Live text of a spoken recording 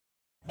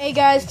Hey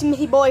guys,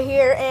 Timothy Boy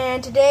here,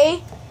 and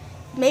today,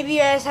 maybe you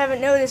guys haven't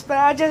noticed, but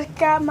I just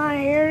got my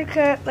hair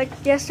cut like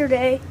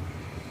yesterday.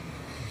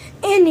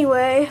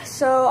 Anyway,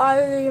 so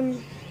I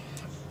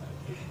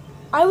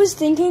was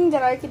thinking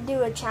that I could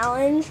do a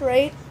challenge,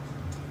 right?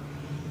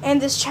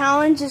 And this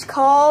challenge is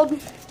called,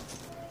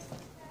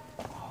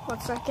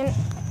 one second,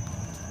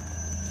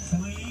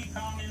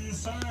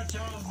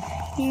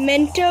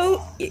 Mento.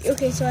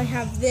 Okay, so I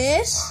have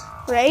this,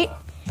 right?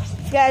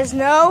 You guys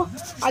know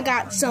I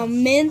got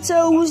some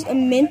Mentos, a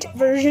mint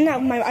version.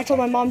 I told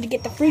my mom to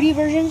get the fruity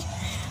versions,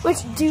 which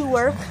do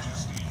work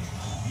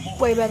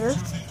way better.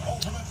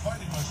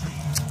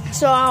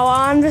 So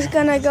I'm just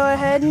gonna go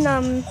ahead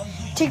and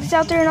take this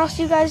out there, and I'll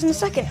see you guys in a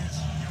second.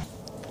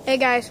 Hey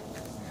guys,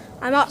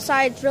 I'm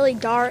outside. It's really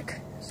dark,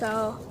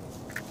 so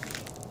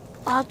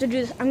I'll have to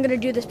do this. I'm gonna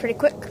do this pretty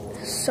quick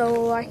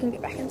so I can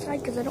get back inside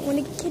because I don't want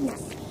to get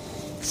kidnapped.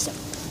 So.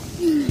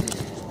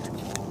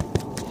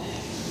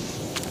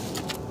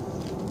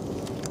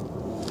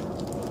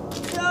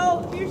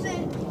 So here's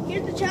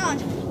the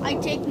challenge. I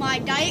take my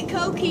Diet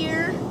Coke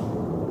here,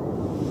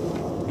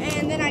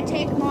 and then I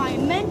take my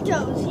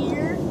Mentos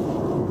here,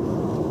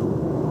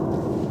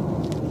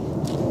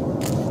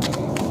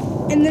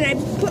 and then I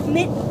put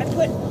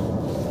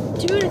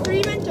 2 to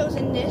 3 Mentos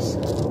in this.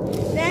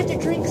 Then I have to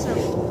drink some.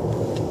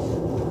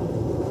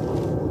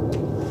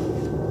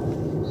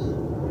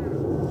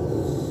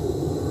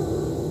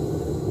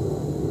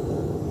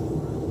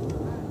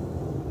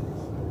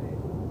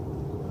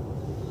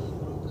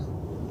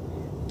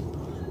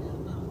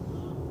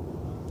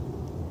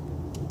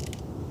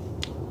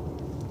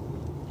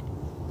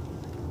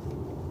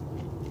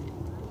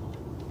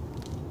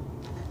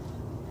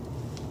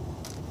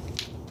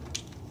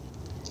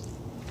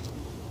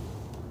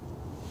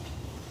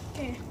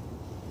 Okay.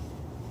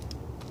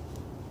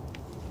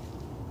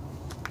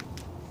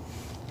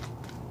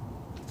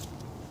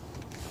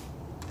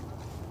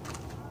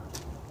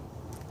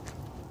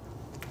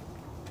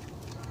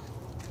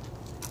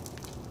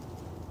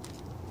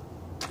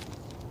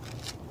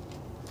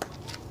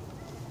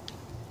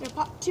 I'm gonna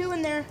pop 2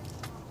 in there.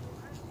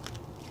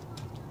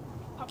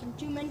 Popping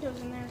 2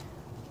 Mentos in there.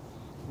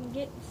 And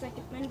get the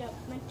second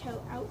Mento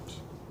out.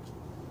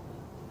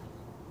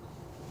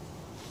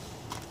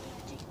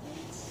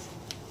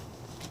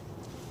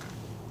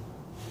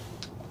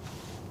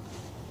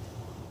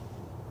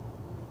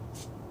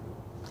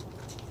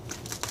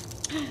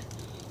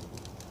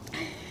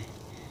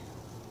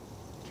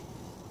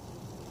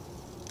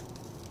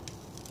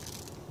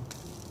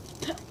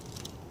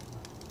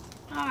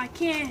 Oh, I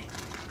can't.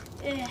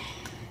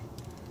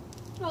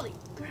 Holy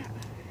crap.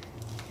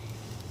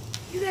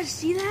 You guys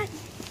see that?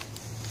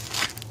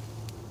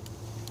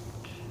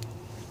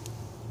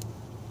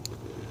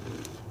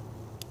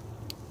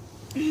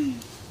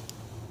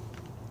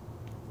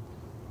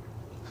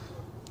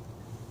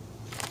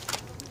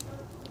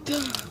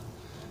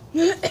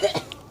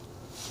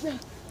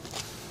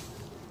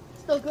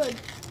 Still good.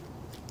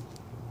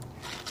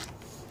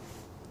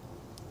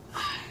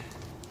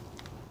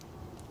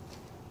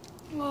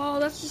 Well,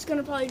 that's just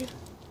gonna probably do.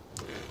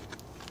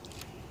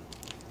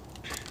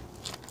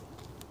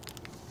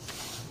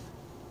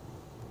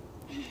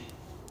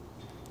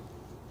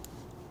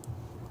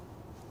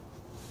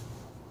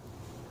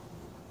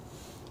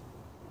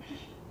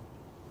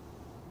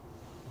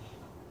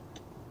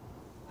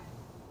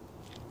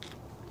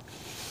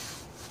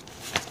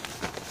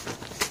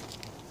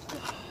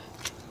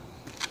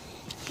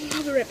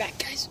 I'll be right back,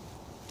 guys.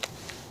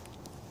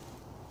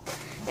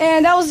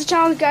 And that was the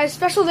challenge, guys.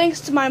 Special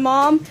thanks to my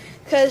mom,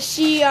 because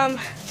she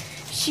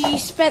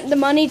spent the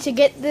money to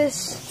get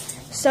this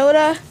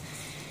soda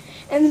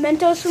and the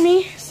Mentos for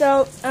me.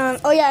 So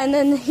oh yeah, and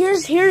then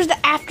here's the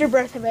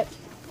afterbirth of it.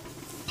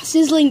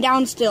 Sizzling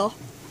down still.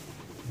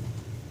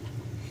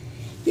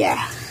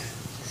 Yeah.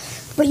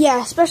 But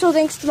yeah, special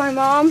thanks to my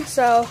mom.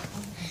 So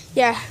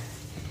yeah.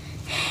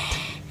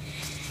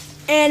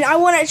 And I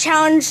want to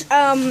challenge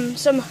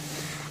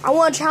I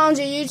want to challenge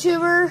a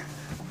YouTuber.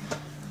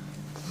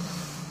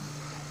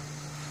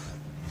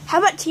 How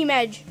about Team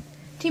Edge?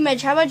 Team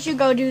Edge, how about you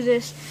go do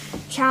this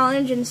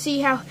challenge and see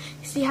how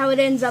it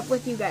ends up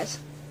with you guys.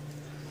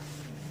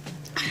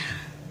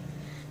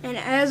 And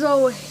as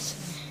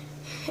always,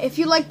 if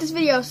you like this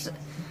video,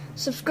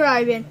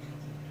 subscribe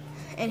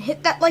and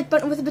hit that like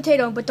button with a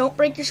potato, but don't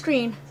break your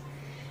screen.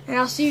 And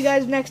I'll see you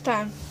guys next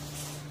time.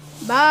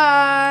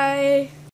 Bye.